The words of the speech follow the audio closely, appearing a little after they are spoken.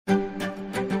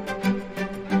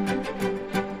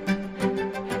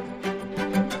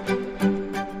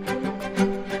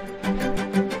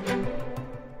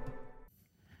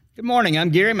morning. I'm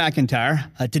Gary McIntyre.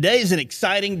 Today is an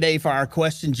exciting day for our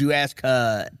Questions You Ask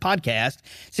podcast.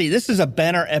 See, this is a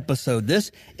banner episode. This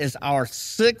is our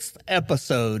 6th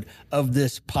episode of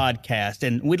this podcast,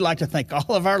 and we'd like to thank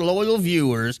all of our loyal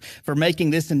viewers for making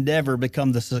this endeavor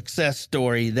become the success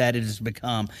story that it has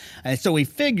become. And so we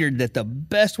figured that the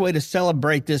best way to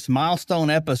celebrate this milestone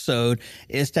episode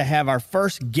is to have our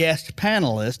first guest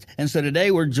panelist. And so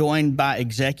today we're joined by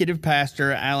Executive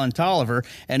Pastor Allen Taliaferro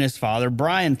and his father,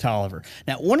 Bryan Taliaferro.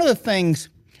 Now, one of the things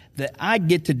that I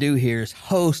get to do here as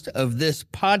host of this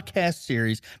podcast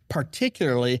series,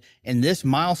 particularly in this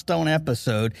milestone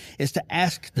episode, is to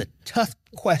ask the tough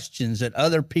questions that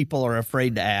other people are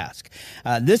afraid to ask.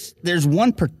 There's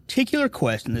one particular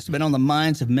question that's been on the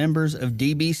minds of members of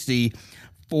DBC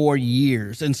for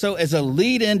years. And so as a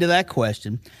lead into that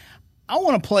question, I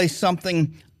want to play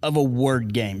something of a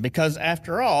word game, because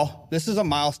after all, this is a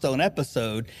milestone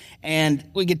episode and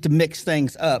we get to mix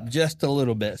things up just a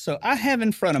little bit. So I have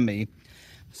in front of me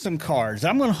some cards.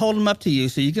 I'm going to hold them up to you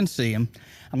so you can see them.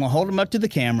 I'm going to hold them up to the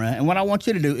camera. And what I want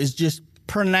you to do is just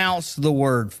pronounce the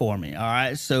word for me. All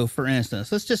right. So for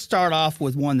instance, let's just start off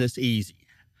with one that's easy.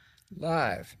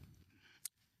 Live.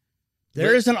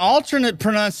 There is an alternate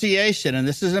pronunciation, and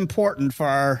this is important for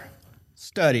our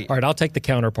study. All right. I'll take the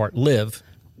counterpart. Live.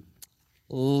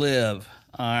 Live.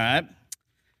 All right.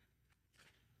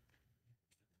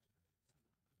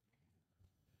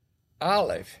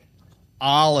 Olive.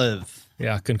 Olive.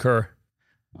 Yeah, concur.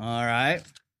 All right.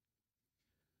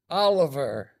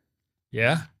 Oliver.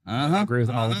 Yeah, I agree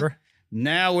with Oliver.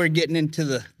 Now we're getting into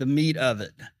the meat of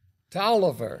it.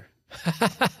 Toliver.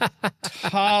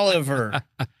 Toliver.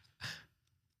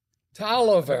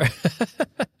 Toliver.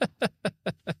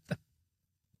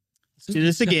 Let's do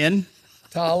this again.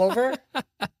 Toliver.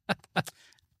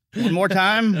 One more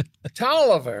time.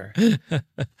 Toliver.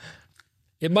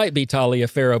 It might be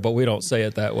Taliaferro, but we don't say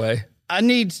it that way. I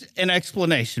need an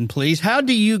explanation, please. How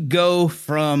do you go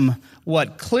from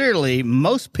what clearly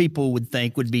most people would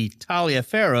think would be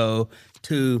Taliaferro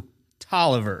to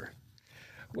Toliver?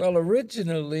 Well,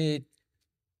 originally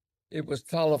it was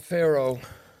Taliaferro.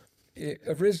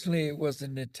 Originally it was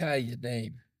an Italian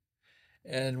name.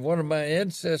 And one of my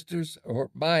ancestors, or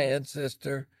my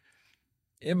ancestor,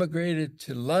 immigrated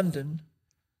to London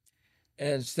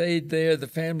and stayed there. The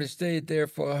family stayed there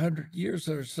for 100 years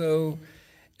or so,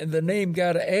 and the name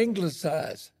got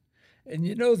anglicized. And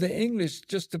you know, the English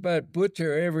just about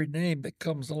butcher every name that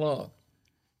comes along.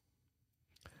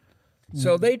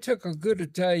 So they took a good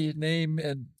Italian name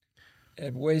and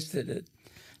wasted it.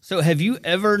 So have you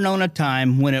ever known a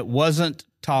time when it wasn't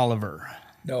Toliver?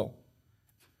 No.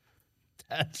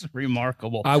 That's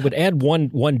remarkable. I would add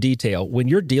one detail. When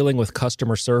you're dealing with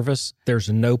customer service, there's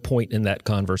no point in that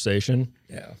conversation.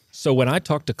 Yeah. So when I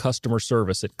talk to customer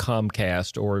service at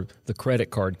Comcast or the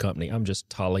credit card company, I'm just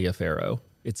Taliaferro.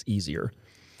 It's easier.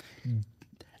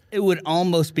 It would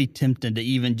almost be tempting to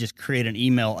even just create an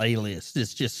email alias.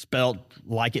 It's just spelled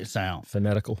like it sounds.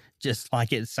 Phonetical. Just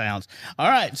like it sounds. All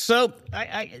right. So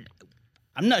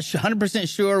I'm not 100%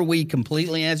 sure we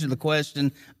completely answered the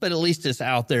question, but at least it's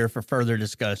out there for further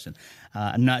discussion.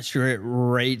 I'm not sure it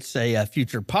rates a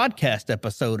future podcast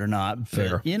episode or not.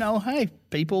 Fair. But, you know, hey,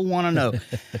 people want to know.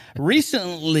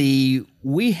 Recently,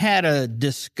 we had a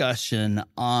discussion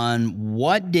on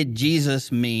what did Jesus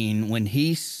mean when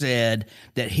he said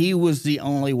that he was the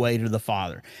only way to the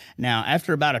Father. Now,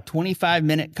 after about a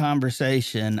 25-minute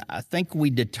conversation, I think we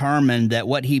determined that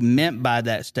what he meant by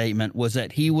that statement was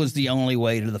that he was the only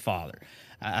way to the Father.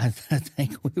 I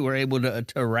think we were able to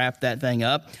wrap that thing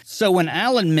up. So when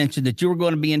Allen mentioned that you were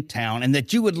going to be in town and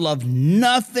that you would love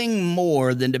nothing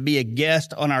more than to be a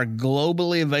guest on our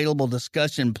globally available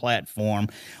discussion platform,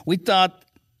 we thought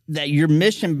that your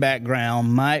mission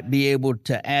background might be able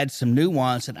to add some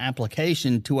nuance and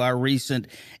application to our recent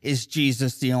Is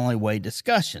Jesus the Only Way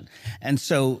discussion. And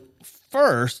so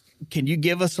first, can you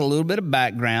give us a little bit of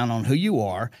background on who you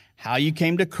are, how you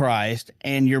came to Christ,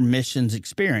 and your missions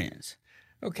experience?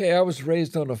 Okay, I was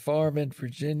raised on a farm in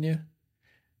Virginia,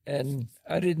 and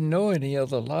I didn't know any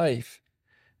other life.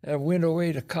 I went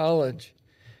away to college,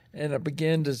 and I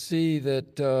began to see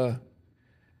that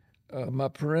my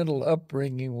parental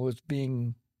upbringing was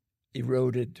being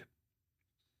eroded,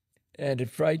 and it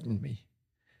frightened me.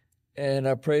 And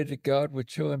I prayed that God would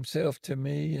show himself to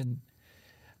me, and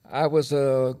I was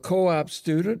a co-op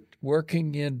student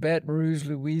working in Baton Rouge,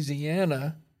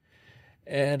 Louisiana,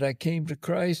 and I came to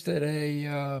Christ at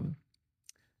a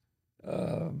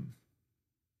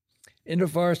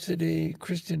InterVarsity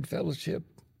Christian Fellowship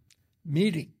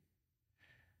meeting.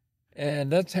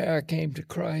 And that's how I came to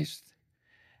Christ.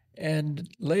 And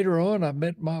later on, I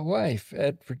met my wife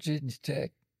at Virginia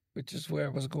Tech, which is where I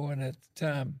was going at the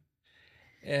time.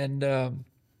 And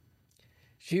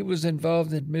she was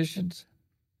involved in missions.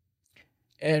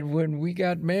 And when we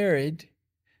got married,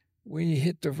 we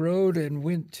hit the road and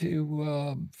went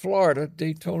to Florida,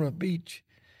 Daytona Beach,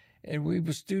 and we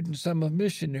were student summer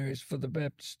missionaries for the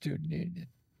Baptist Student Union.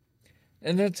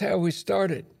 And that's how we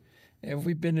started, and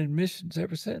we've been in missions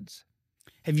ever since.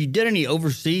 Have you done any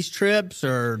overseas trips,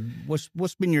 or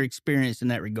what's been your experience in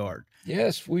that regard?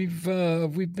 Yes, we've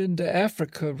been to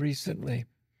Africa recently,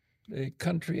 the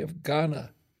country of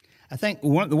Ghana. I think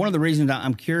one of the reasons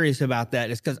I'm curious about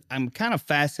that is because I'm kind of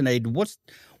fascinated.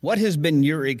 What has been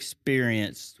your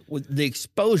experience with the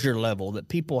exposure level that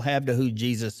people have to who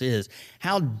Jesus is?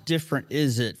 How different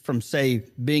is it from, say,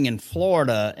 being in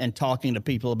Florida and talking to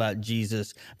people about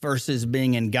Jesus versus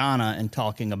being in Ghana and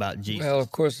talking about Jesus? Well,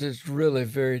 of course, it's really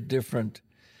very different.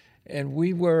 And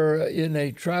we were in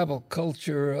a tribal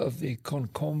culture of the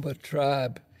Konkomba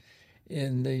tribe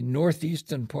in the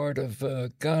northeastern part of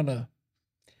Ghana.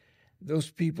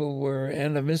 Those people were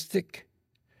animistic.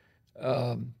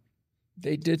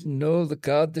 They didn't know the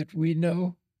God that we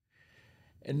know,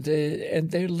 and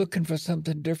they're looking for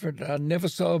something different. I never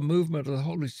saw a movement of the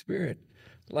Holy Spirit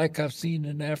like I've seen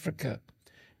in Africa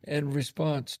in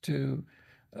response to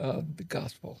the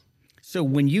gospel. So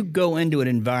when you go into an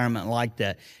environment like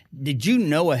that, did you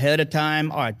know ahead of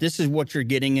time, all right, this is what you're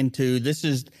getting into, this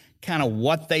is kind of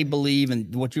what they believe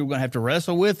and what you're going to have to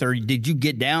wrestle with, or did you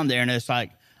get down there and it's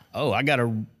like, oh, I got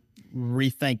to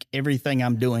rethink everything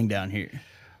I'm doing down here?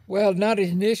 Well, not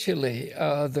initially.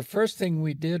 The first thing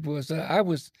we did was I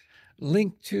was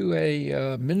linked to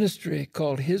a ministry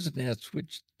called His Nets,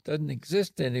 which doesn't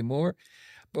exist anymore,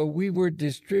 but we were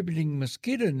distributing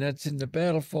mosquito nets in the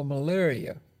battle for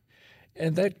malaria.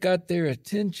 And that got their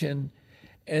attention,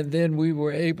 and then we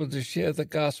were able to share the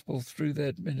gospel through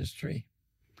that ministry.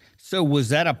 So was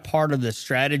that a part of the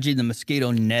strategy, the mosquito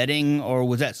netting, or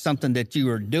was that something that you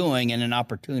were doing and an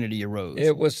opportunity arose?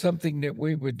 It was something that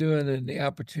we were doing and the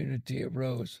opportunity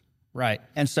arose. Right.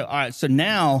 And so, all right, so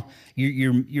now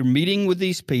you're meeting with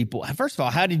these people. First of all,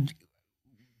 how did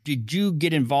you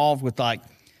get involved with, like,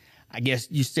 I guess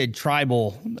you said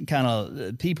tribal kind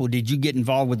of people. Did you get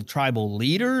involved with the tribal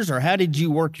leaders, or how did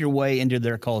you work your way into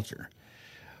their culture?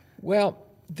 Well,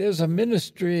 there's a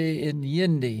ministry in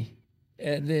Yindi,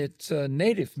 and it's a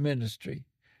native ministry,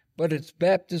 but it's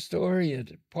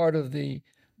Baptist-oriented, part of the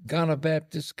Ghana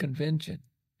Baptist Convention.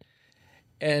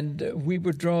 And we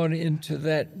were drawn into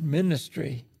that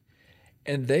ministry,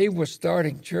 and they were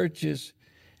starting churches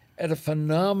at a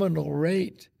phenomenal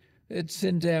rate. They'd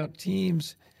send out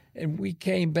teams, and we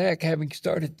came back having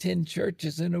started 10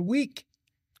 churches in a week.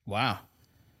 Wow.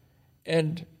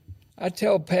 And I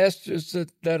tell pastors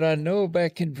that I know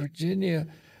back in Virginia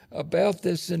about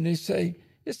this, and they say,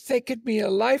 it's taken me a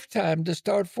lifetime to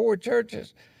start 4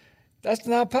 churches. That's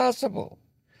not possible.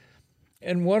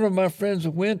 And one of my friends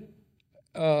went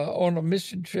on a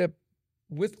mission trip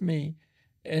with me,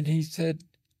 and he said,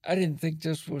 I didn't think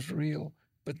this was real,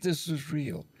 but this is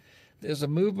real. There's a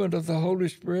movement of the Holy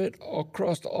Spirit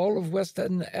across all of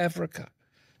Western Africa,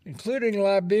 including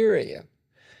Liberia.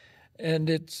 And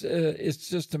it's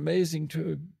just amazing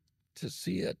to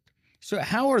see it. So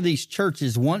how are these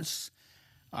churches, once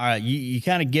you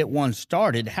kind of get one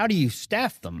started, how do you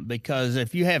staff them? Because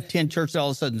if you have 10 churches all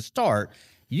of a sudden start,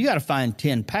 you got to find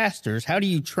 10 pastors. How do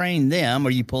you train them?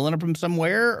 Are you pulling them from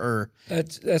somewhere? Or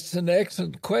That's an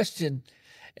excellent question.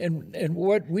 And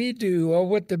what we do, or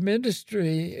what the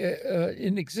ministry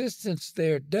in existence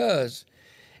there does,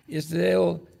 is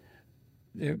they'll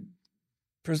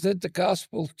present the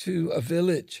gospel to a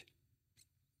village.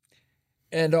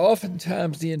 And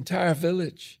oftentimes the entire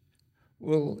village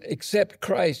will accept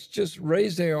Christ, just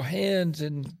raise their hands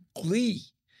in glee.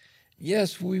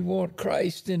 Yes, we want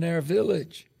Christ in our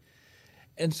village.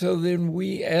 And so then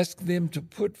we ask them to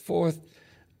put forth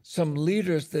some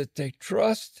leaders that they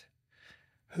trust,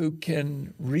 who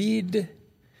can read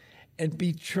and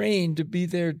be trained to be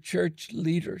their church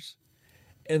leaders.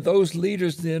 And those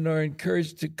leaders then are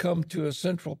encouraged to come to a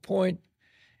central point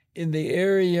in the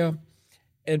area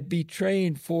and be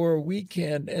trained for a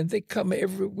weekend. And they come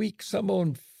every week, some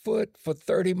on foot for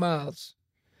 30 miles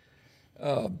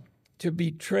to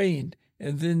be trained.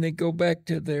 And then they go back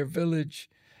to their village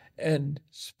and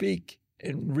speak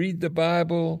and read the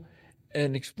Bible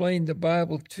and explain the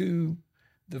Bible to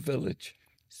the village.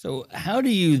 so how do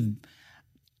you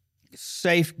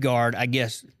safeguard, I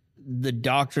guess, the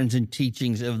doctrines and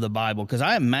teachings of the Bible? Because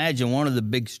I imagine one of the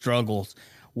big struggles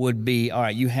would be, all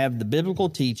right, you have the biblical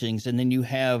teachings, and then you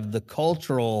have the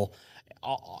cultural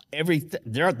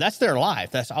that's their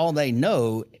life. That's all they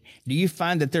know. Do you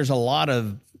find that there's a lot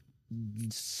of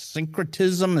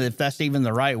syncretism, if that's even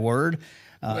the right word?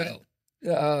 That's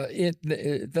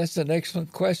an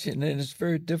excellent question, and it's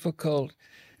very difficult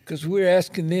because we're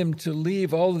asking them to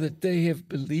leave all that they have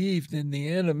believed in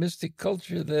the animistic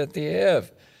culture that they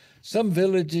have. Some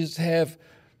villages have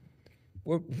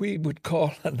what we would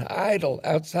call an idol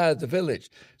outside the village.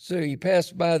 So you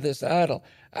pass by this idol.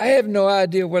 I have no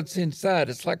idea what's inside.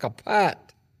 It's like a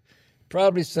pot,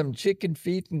 probably some chicken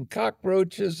feet and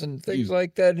cockroaches and things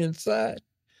like that inside.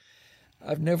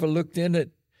 I've never looked in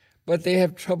it, but they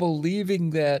have trouble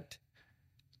leaving that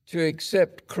to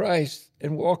accept Christ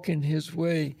and walk in his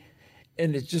way.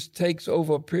 And it just takes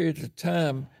over a period of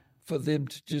time for them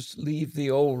to just leave the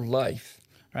old life.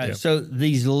 Right. Yeah. So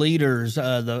these leaders,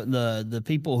 the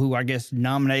people who I guess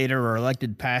nominated or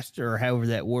elected pastor or however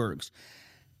that works,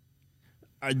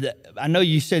 I know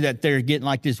you said that they're getting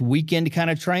like this weekend kind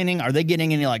of training. Are they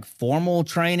getting any like formal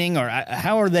training, or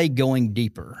how are they going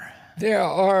deeper? There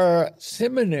are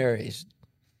seminaries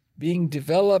being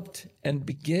developed and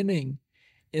beginning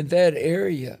in that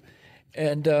area.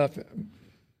 And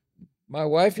my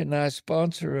wife and I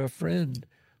sponsor a friend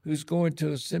who's going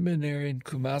to a seminary in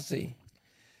Kumasi,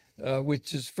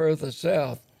 which is further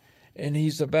south, and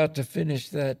he's about to finish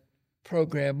that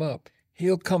program up.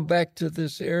 He'll come back to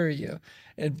this area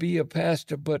and be a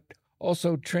pastor, but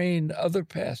also train other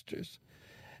pastors.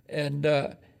 And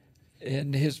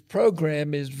his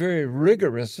program is very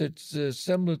rigorous. It's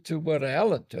similar to what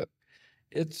Allen took.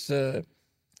 It's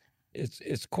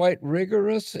quite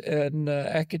rigorous and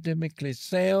academically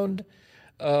sound,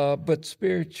 but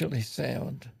spiritually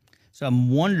sound. So I'm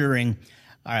wondering,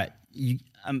 all right, you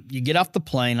get off the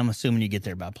plane. I'm assuming you get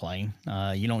there by plane.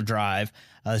 You don't drive.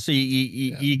 So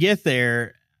you get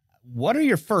there. What are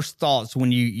your first thoughts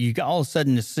when you all of a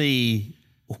sudden to see,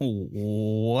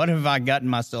 what have I gotten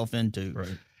myself into?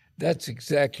 Right. That's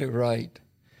exactly right.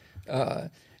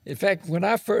 In fact, when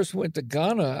I first went to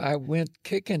Ghana, I went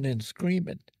kicking and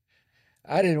screaming.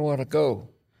 I didn't want to go,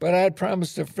 but I had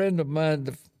promised a friend of mine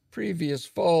the previous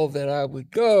fall that I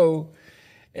would go,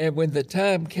 and when the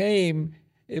time came,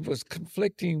 it was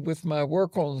conflicting with my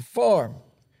work on the farm.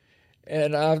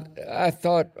 And I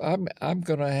thought, I'm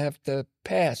going to have to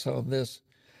pass on this.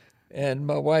 And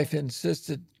my wife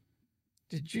insisted,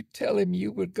 did you tell him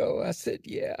you would go? I said,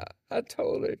 yeah, I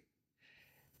told her.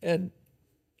 And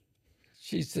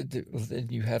she said, well, then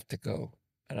you have to go.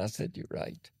 And I said, you're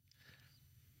right.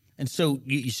 And so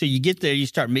you get there, you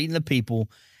start meeting the people.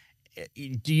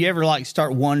 Do you ever like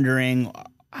start wondering,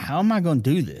 how am I going to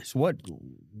do this?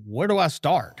 Where do I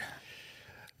start?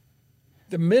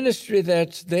 The ministry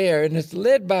that's there, and it's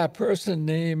led by a person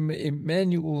named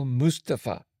Emmanuel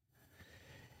Mustafa.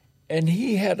 And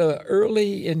he had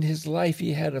early in his life,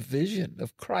 he had a vision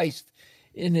of Christ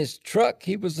in his truck.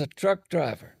 He was a truck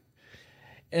driver.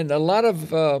 And a lot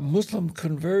of Muslim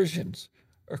conversions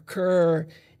occur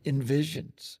in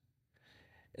visions.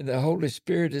 And the Holy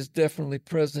Spirit is definitely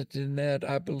present in that,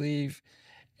 I believe.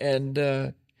 And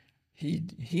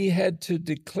he had to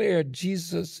declare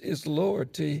Jesus is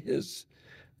Lord to his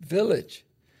village.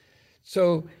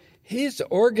 So he's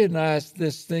organized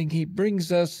this thing. He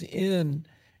brings us in,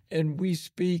 and we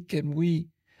speak, and we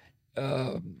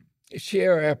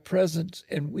share our presence,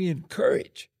 and we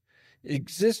encourage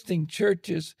existing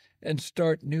churches and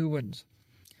start new ones.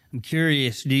 I'm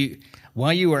curious,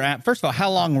 while you were out, first of all,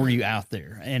 how long were you out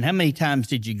there, and how many times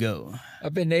did you go?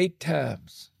 I've been 8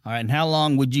 times. All right, and how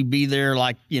long would you be there?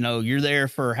 Like, you're there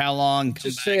for how long?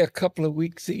 Just say a couple of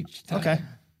weeks each time. Okay,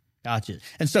 gotcha.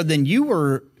 And so then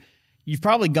you've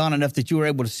probably gone enough that you were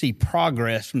able to see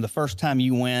progress from the first time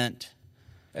you went.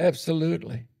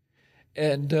 Absolutely.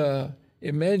 And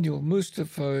Emmanuel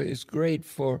Mustafa is great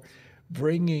for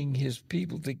bringing his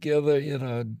people together in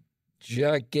a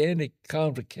gigantic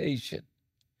convocation.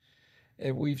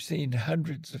 And we've seen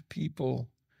hundreds of people.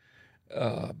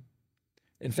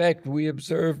 In fact, we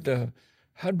observed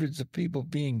hundreds of people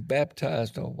being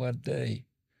baptized on one day.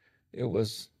 It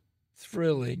was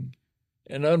thrilling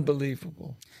and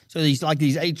unbelievable. So these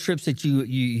 8 trips that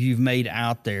you've made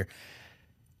out there,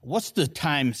 what's the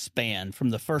time span from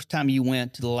the first time you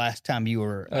went to the last time you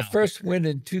were out? I first went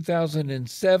in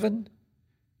 2007,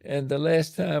 and the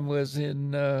last time was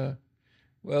in,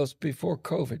 it's before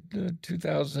COVID,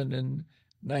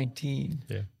 2019.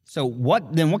 Yeah. So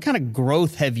what kind of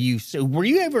growth have you, so were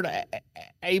you ever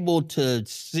able to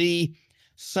see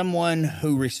someone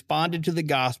who responded to the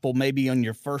gospel maybe on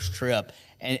your first trip,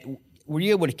 and were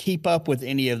you able to keep up with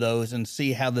any of those and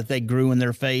see how that they grew in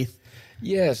their faith?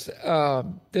 Yes.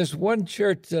 There's one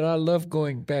church that I love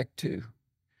going back to.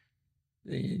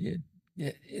 The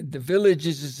village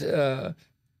is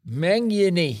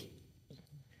Mangini,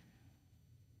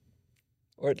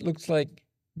 or it looks like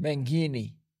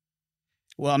Mangini.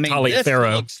 Well, I mean, Taliaferro.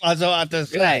 this looks, I was about to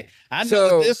say, Right. I know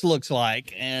So- what this looks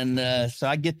like, and so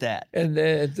I get that. And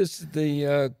this is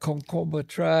the Concomba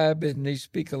tribe, and they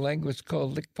speak a language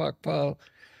called Likpakpal.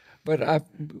 But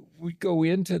we go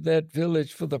into that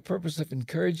village for the purpose of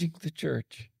encouraging the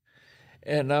church.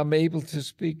 And I'm able to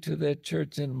speak to that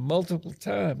church in multiple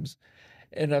times.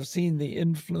 And I've seen the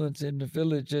influence in the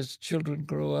village as children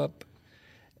grow up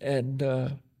and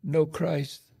know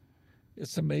Christ.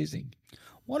 It's amazing.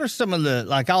 What are some of the,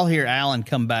 like, I'll hear Alan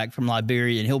come back from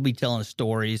Liberia, and he'll be telling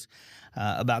stories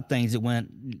about things that went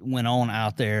on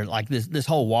out there, like this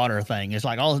whole water thing. It's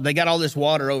like, they got all this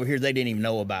water over here they didn't even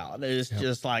know about. It's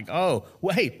just like, oh,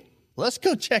 wait, let's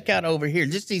go check out over here.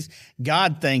 Just these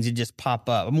God things that just pop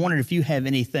up. I'm wondering if you have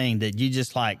anything that you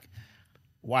just like,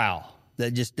 wow,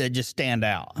 that just stand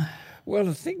out. Well,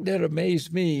 the thing that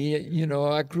amazed me,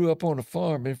 I grew up on a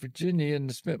farm in Virginia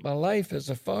and spent my life as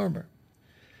a farmer.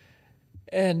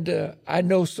 And I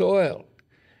know soil.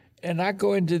 And I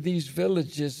go into these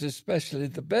villages, especially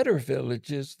the better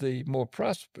villages, the more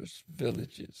prosperous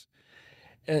villages.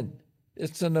 And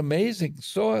it's an amazing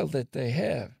soil that they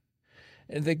have.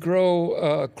 And they grow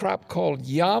a crop called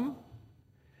yam.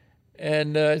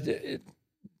 And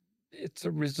it's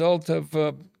a result of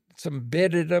some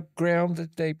bedded up ground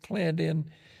that they plant in.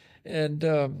 And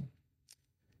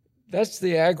that's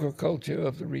the agriculture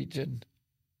of the region.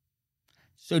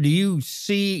 So do you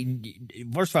see,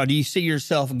 first of all, do you see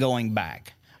yourself going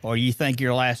back, or you think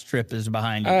your last trip is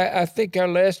behind you? I think our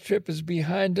last trip is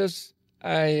behind us.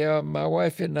 My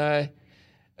wife and I,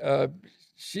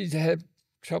 she's had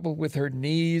trouble with her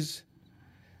knees.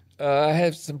 I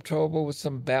have some trouble with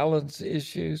some balance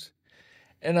issues.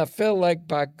 And I felt like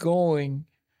by going,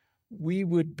 we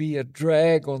would be a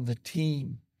drag on the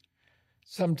team.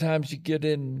 Sometimes you get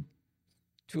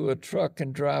into a truck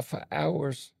and drive for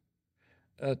hours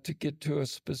to get to a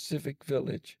specific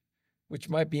village, which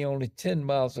might be only 10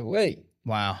 miles away.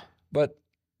 Wow. But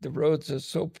the roads are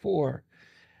so poor.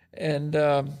 And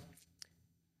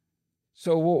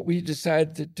so what we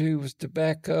decided to do was to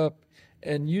back up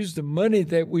and use the money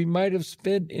that we might have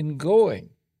spent in going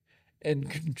and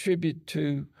contribute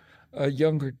to a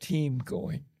younger team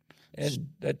going. And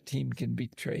that team can be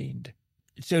trained.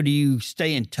 So do you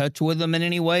stay in touch with them in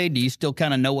any way? Do you still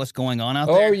kind of know what's going on out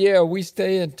there? Oh, yeah, we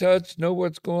stay in touch, know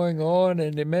what's going on.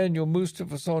 And Emmanuel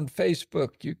Mustafa's on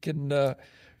Facebook. You can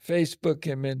Facebook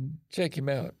him and check him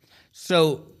out.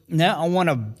 So now I want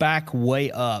to back way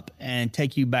up and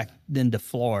take you back then to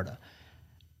Florida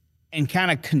and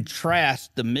kind of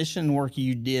contrast the mission work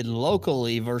you did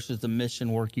locally versus the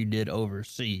mission work you did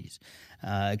overseas.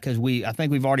 Because I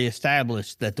think we've already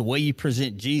established that the way you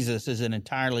present Jesus is an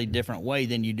entirely different way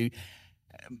than you do.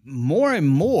 More and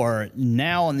more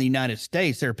now in the United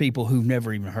States, there are people who've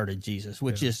never even heard of Jesus,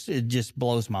 which it just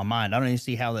blows my mind. I don't even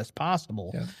see how that's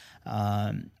possible.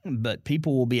 Yeah. But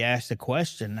people will be asked a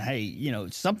question, hey,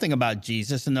 something about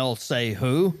Jesus, and they'll say,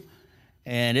 who?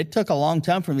 And it took a long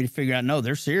time for me to figure out, no,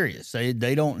 they're serious.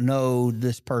 They don't know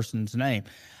this person's name.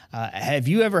 Have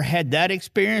you ever had that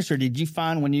experience, or did you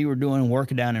find when you were doing work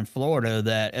down in Florida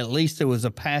that at least there was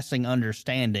a passing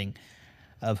understanding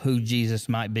of who Jesus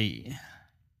might be?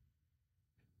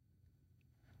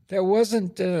 There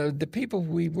wasn't. The people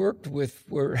we worked with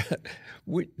were,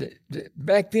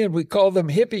 back then we called them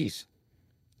hippies.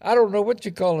 I don't know what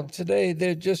you call them today.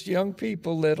 They're just young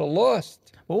people that are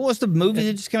lost. What was the movie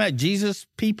that just came out, Jesus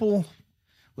People?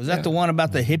 Was that the one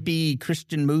about the hippie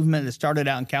Christian movement that started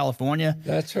out in California?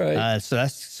 That's right.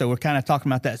 So we're kind of talking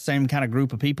about that same kind of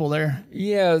group of people there?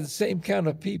 Yeah, the same kind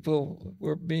of people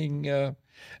were being...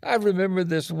 I remember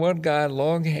this one guy,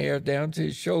 long hair down to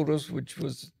his shoulders, which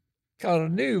was kind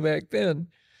of new back then.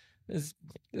 This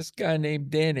guy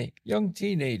named Danny, young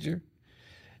teenager.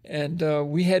 And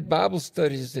we had Bible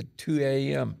studies at 2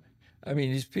 a.m. I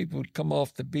mean, these people would come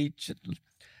off the beach at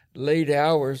late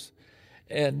hours,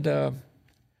 and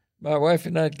my wife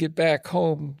and I'd get back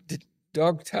home,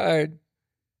 dog-tired.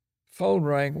 Phone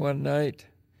rang one night.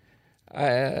 I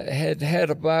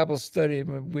had a Bible study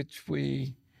in which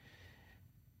we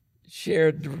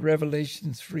shared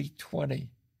Revelation 3:20.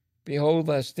 Behold,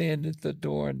 I stand at the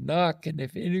door and knock, and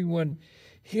if anyone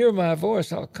hear my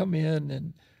voice, I'll come in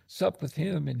and sup with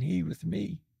him and he with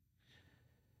me.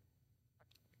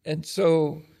 And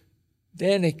so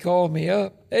Danny called me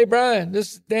up. Hey, Bryan,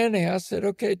 this is Danny. I said,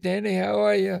 okay, Danny, how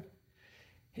are you?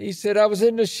 He said, I was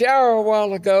in the shower a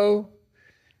while ago,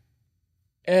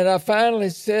 and I finally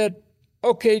said,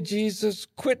 okay, Jesus,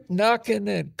 quit knocking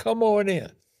and come on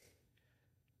in.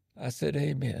 I said,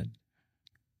 amen.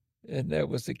 And that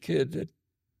was a kid that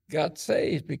got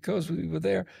saved because we were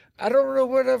there. I don't know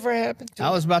whatever happened to him.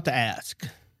 I was about to ask.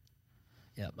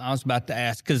 Yeah, I was about to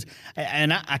ask because,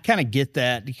 and I kind of get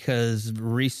that because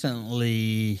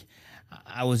recently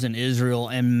I was in Israel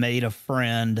and made a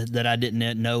friend that I don't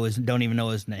even know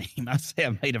his name. I say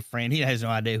I made a friend. He has no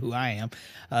idea who I am.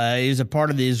 He was a part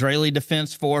of the Israeli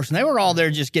Defense Force, and they were all there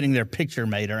just getting their picture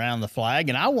made around the flag,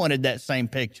 and I wanted that same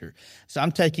picture. So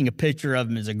I'm taking a picture of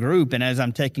him as a group, and as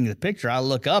I'm taking the picture, I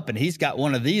look up, and he's got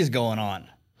one of these going on.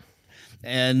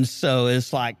 And so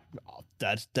it's like,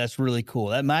 that's really cool.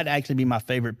 That might actually be my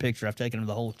favorite picture I've taken of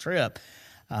the whole trip.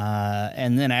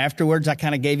 And then afterwards, I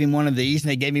kind of gave him one of these,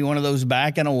 and they gave me one of those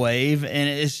back in a wave. And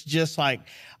it's just like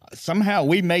somehow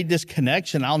we made this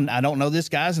connection. I don't know this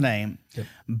guy's name,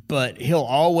 but he'll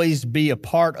always be a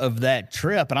part of that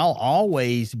trip. And I'll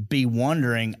always be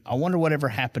wondering, I wonder whatever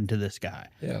happened to this guy.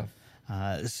 Yeah.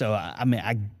 So, I mean,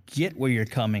 I get where you're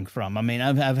coming from. I mean,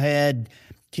 I've had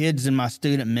kids in my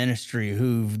student ministry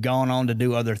who've gone on to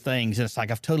do other things. And it's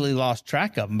like I've totally lost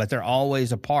track of them, but they're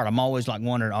always a part. I'm always like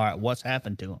wondering, all right, what's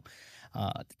happened to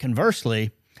them?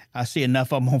 Conversely, I see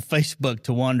enough of them on Facebook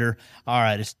to wonder, all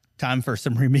right, it's time for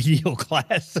some remedial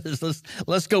classes.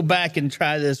 Let's go back and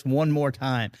try this one more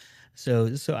time.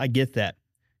 So I get that.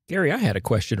 Gary, I had a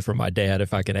question for my dad,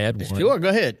 if I could add one. Sure, go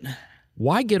ahead.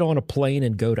 Why get on a plane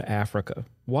and go to Africa?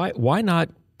 Why not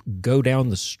go down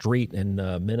the street and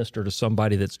minister to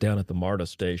somebody that's down at the MARTA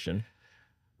station?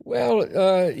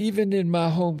 Well, even in my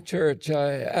home church,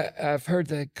 I've heard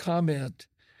that comment,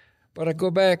 but I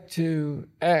go back to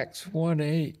Acts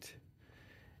 1:8,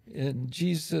 and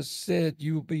Jesus said,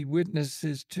 "You will be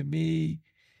witnesses to me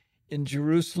in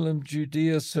Jerusalem,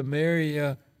 Judea,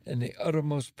 Samaria, and the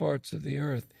uttermost parts of the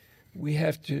earth." We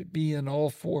have to be in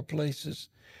all four places,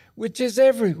 which is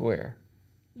everywhere,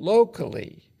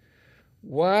 locally,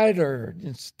 wider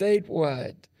and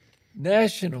statewide,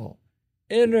 national,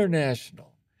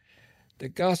 international. The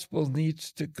gospel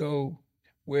needs to go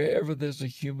wherever there's a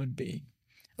human being.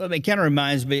 Well, it kind of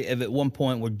reminds me of at one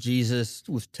point where Jesus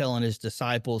was telling his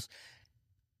disciples,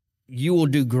 you will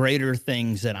do greater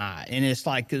things than I. And it's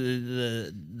like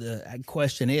the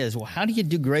question is, well, how do you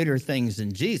do greater things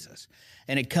than Jesus?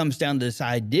 And it comes down to this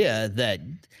idea that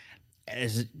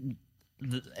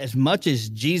as much as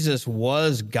Jesus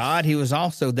was God, he was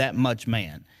also that much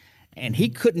man. And he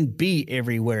couldn't be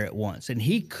everywhere at once. And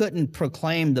he couldn't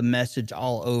proclaim the message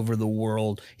all over the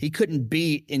world. He couldn't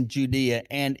be in Judea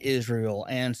and Israel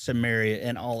and Samaria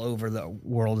and all over the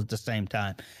world at the same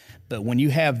time. But when you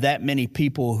have that many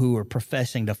people who are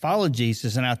professing to follow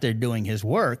Jesus and out there doing his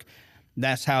work,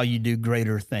 that's how you do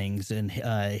greater things than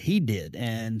he did.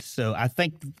 And so I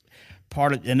think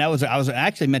I was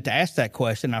actually meant to ask that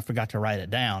question. I forgot to write it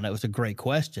down. That was a great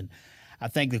question. I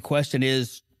think the question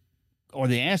is, or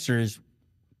the answer is,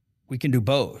 we can do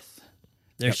both.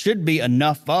 There should be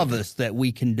enough of us that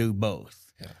we can do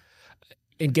both. Yeah.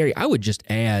 And Gary, I would just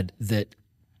add that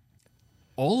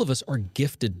all of us are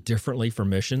gifted differently for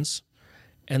missions.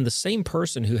 And the same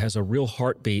person who has a real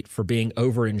heartbeat for being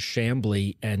over in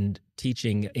Chambly and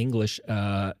teaching English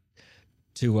to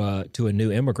a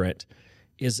new immigrant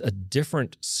is a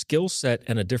different skill set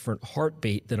and a different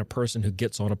heartbeat than a person who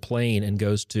gets on a plane and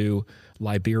goes to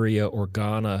Liberia or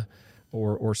Ghana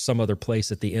or some other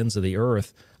place at the ends of the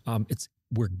earth.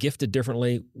 We're gifted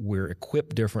differently, we're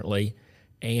equipped differently,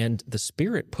 and the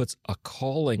Spirit puts a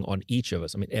calling on each of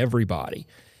us. I mean, everybody,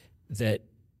 that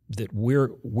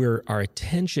our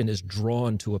attention is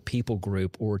drawn to a people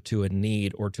group or to a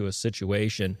need or to a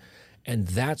situation, and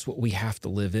that's what we have to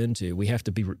live into. We have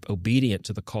to be obedient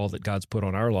to the call that God's put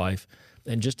on our life.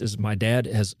 And just as my dad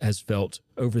has felt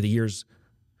over the years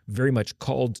very much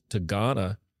called to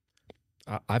Ghana,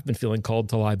 I've been feeling called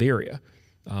to Liberia.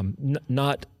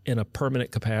 Not in a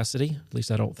permanent capacity, at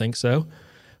least I don't think so.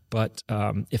 But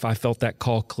if I felt that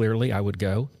call clearly, I would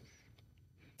go.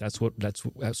 That's what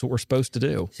we're supposed to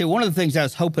do. See, one of the things I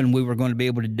was hoping we were going to be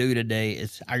able to do today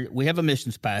is we have a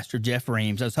missions pastor, Jeff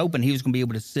Reams. I was hoping he was going to be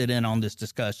able to sit in on this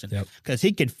discussion because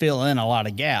he could fill in a lot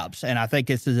of gaps. And I think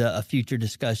this is a future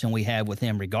discussion we have with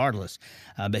him regardless.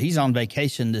 But he's on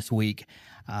vacation this week.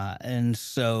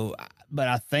 But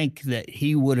I think that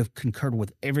he would have concurred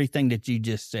with everything that you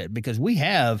just said, because we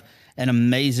have an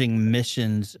amazing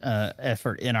missions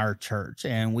effort in our church,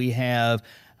 and we have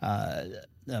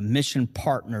mission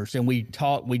partners, and we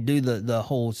do the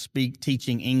whole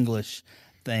teaching English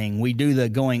thing. We do the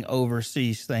going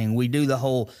overseas thing. We do the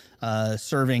whole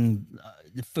serving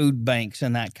the food banks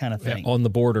and that kind of thing. On the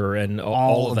border and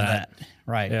all of that.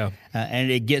 Right. Yeah. And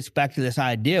it gets back to this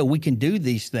idea we can do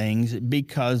these things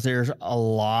because there's a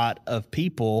lot of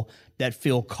people that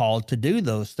feel called to do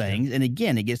those things. Yeah. And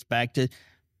again, it gets back to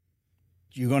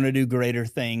you're going to do greater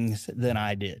things than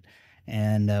I did.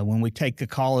 And when we take the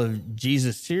call of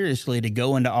Jesus seriously to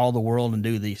go into all the world and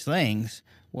do these things,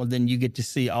 well, then you get to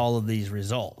see all of these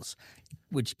results,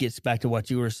 which gets back to what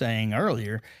you were saying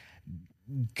earlier.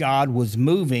 God was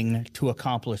moving to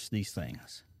accomplish these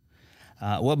things.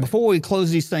 Well, before we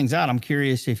close these things out, I'm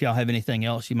curious if y'all have anything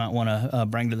else you might want to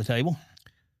bring to the table.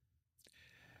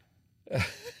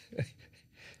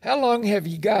 How long have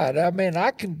you got? I mean, I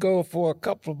can go for a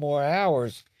couple more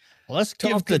hours. Well, let's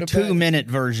give the 2-minute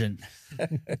version.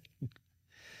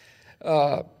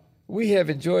 We have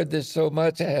enjoyed this so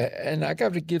much, and I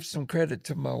got to give some credit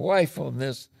to my wife on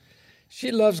this.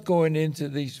 She loves going into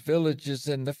these villages,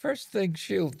 and the first thing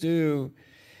she'll do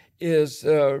is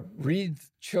read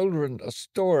children a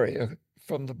story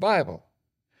from the Bible.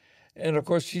 And, of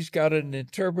course, she's got an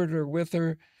interpreter with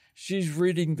her. She's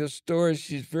reading the story.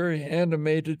 She's very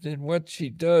animated in what she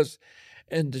does.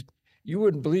 And you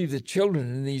wouldn't believe the children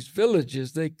in these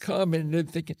villages. They come and they're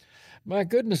thinking, my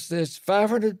goodness, there's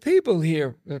 500 people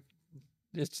here.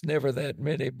 It's never that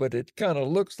many, but it kind of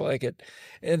looks like it.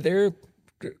 And they're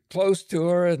close to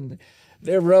her, and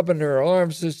they're rubbing her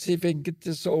arms to see if they can get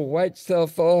this old white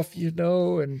stuff off,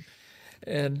 and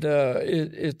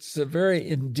it's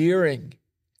very endearing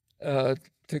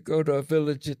to go to a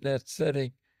village in that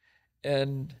setting.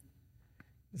 And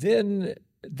then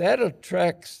that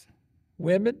attracts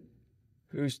women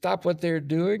who stop what they're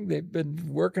doing. They've been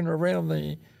working around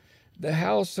the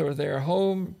house or their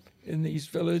home in these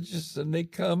villages, and they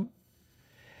come.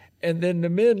 And then the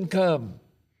men come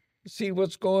to see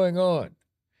what's going on.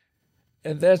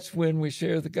 And that's when we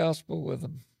share the gospel with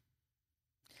them.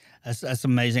 That's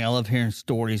amazing. I love hearing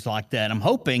stories like that. I'm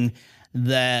hoping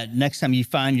that next time you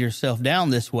find yourself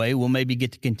down this way, we'll maybe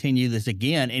get to continue this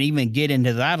again and even get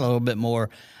into that a little bit more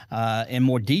in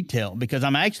more detail, because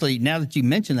I'm actually, now that you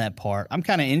mentioned that part, I'm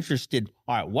kind of interested.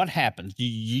 All right, what happens?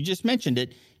 You just mentioned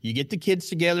it. You get the kids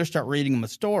together, start reading them a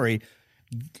story.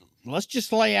 Let's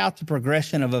just lay out the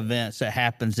progression of events that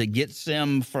happens that gets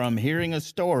them from hearing a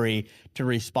story to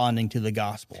responding to the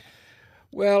gospel.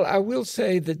 Well, I will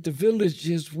say that the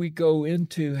villages we go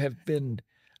into have been,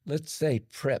 let's say,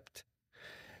 prepped,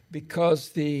 because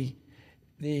the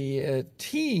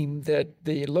team that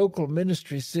the local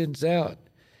ministry sends out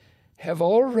have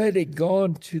already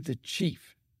gone to the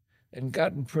chief and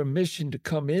gotten permission to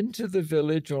come into the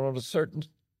village on a certain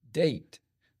date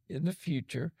in the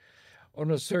future, on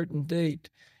a certain date,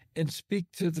 and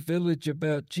speak to the village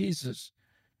about Jesus.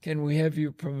 Can we have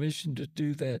your permission to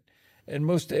do that? And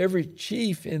most every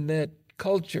chief in that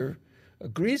culture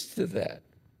agrees to that.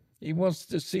 He wants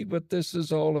to see what this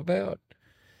is all about.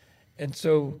 And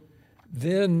so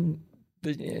then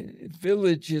the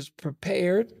village is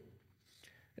prepared,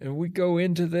 and we go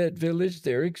into that village.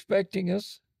 They're expecting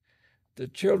us. The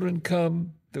children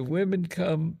come, the women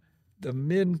come, the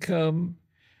men come.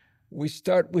 We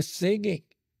start with singing.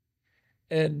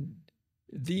 And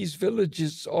these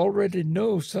villages already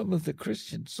know some of the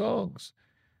Christian songs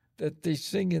that they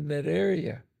sing in that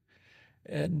area.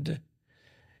 And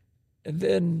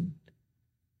then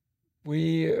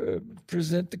we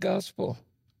present the gospel.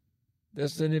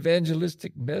 There's an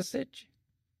evangelistic message.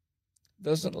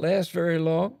 Doesn't last very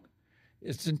long.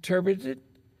 It's interpreted.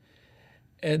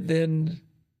 And then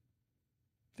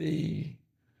the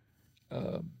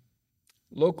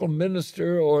local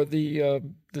minister or the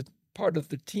part of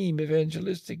the team,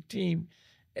 evangelistic team,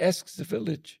 asks the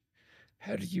village,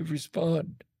 how do you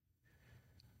respond?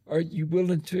 Are you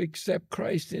willing to accept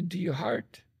Christ into your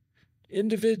heart,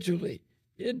 individually,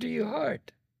 into your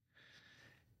heart?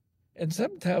 And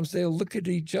sometimes they'll look at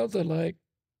each other like,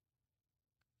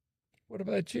 what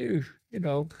about you?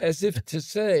 As if to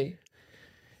say,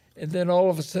 and then all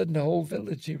of a sudden the whole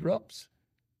village erupts.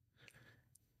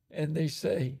 And they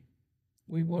say,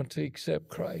 we want to accept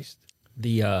Christ.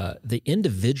 The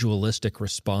individualistic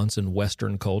response in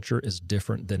Western culture is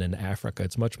different than in Africa.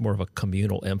 It's much more of a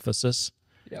communal emphasis.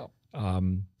 Yeah.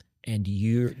 And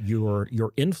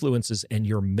your influences and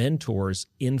your mentors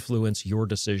influence your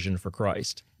decision for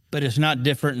Christ. But it's not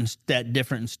different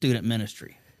in student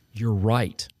ministry. You're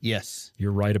right. Yes.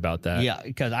 You're right about that. Yeah,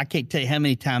 because I can't tell you how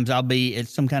many times I'll be at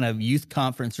some kind of youth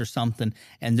conference or something,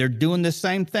 and they're doing the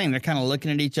same thing. They're kind of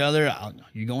looking at each other.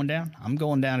 You going down? I'm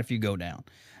going down if you go down.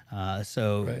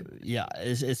 Right. Yeah,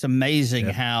 it's amazing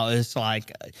how it's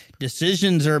like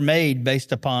decisions are made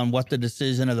based upon what the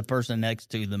decision of the person next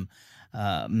to them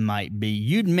might be.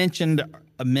 You'd mentioned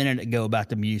a minute ago about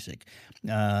the music.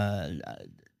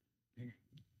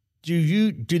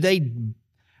 Do they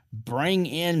bring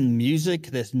in music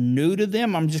that's new to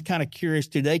them? I'm just kind of curious.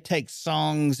 Do they take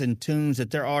songs and tunes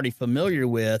that they're already familiar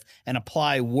with and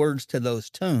apply words to those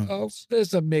tunes? Oh,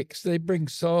 there's a mix. They bring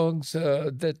songs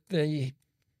that they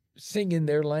sing in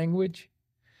their language.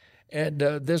 And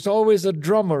there's always a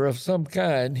drummer of some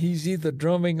kind. He's either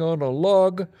drumming on a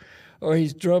log or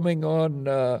he's drumming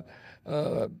on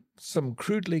some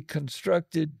crudely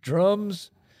constructed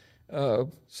drums.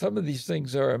 Some of these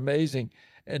things are amazing.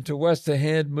 And to watch the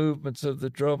hand movements of the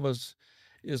drummers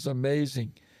is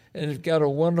amazing. And it's got a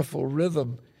wonderful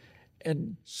rhythm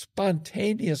and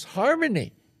spontaneous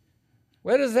harmony.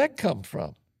 Where does that come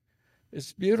from?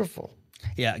 It's beautiful.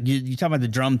 Yeah, you talk about the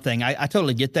drum thing. I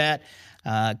totally get that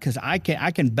because I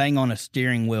can bang on a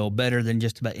steering wheel better than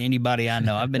just about anybody I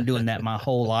know. I've been doing that my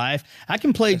whole life. I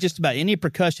can play just about any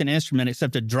percussion instrument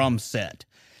except a drum set.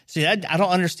 See, I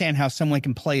don't understand how someone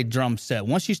can play a drum set.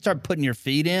 Once you start putting your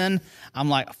feet in, I'm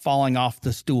like falling off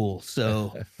the stool.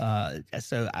 So,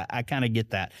 I kind of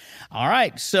get that. All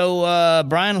right. So,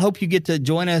 Bryan, I hope you get to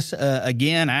join us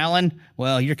again. Alan,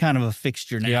 well, you're kind of a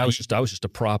fixture now. Yeah, I was just a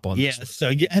prop on this.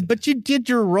 So, but you did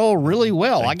your role really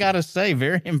well. I got to say,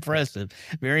 very impressive.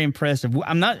 Very impressive.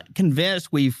 I'm not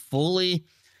convinced we fully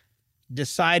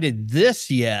decided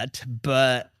this yet,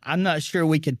 but I'm not sure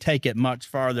we could take it much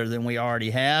farther than we already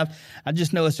have. I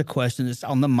just know it's a question that's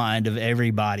on the mind of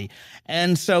everybody.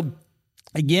 And so,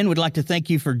 again, we'd like to thank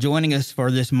you for joining us for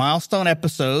this milestone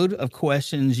episode of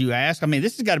Questions You Ask. I mean,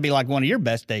 this has got to be like one of your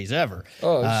best days ever.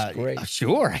 Oh, it's great.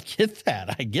 Sure, I get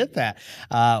that.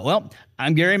 Well,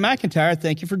 I'm Gary McIntyre.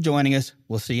 Thank you for joining us.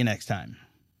 We'll see you next time.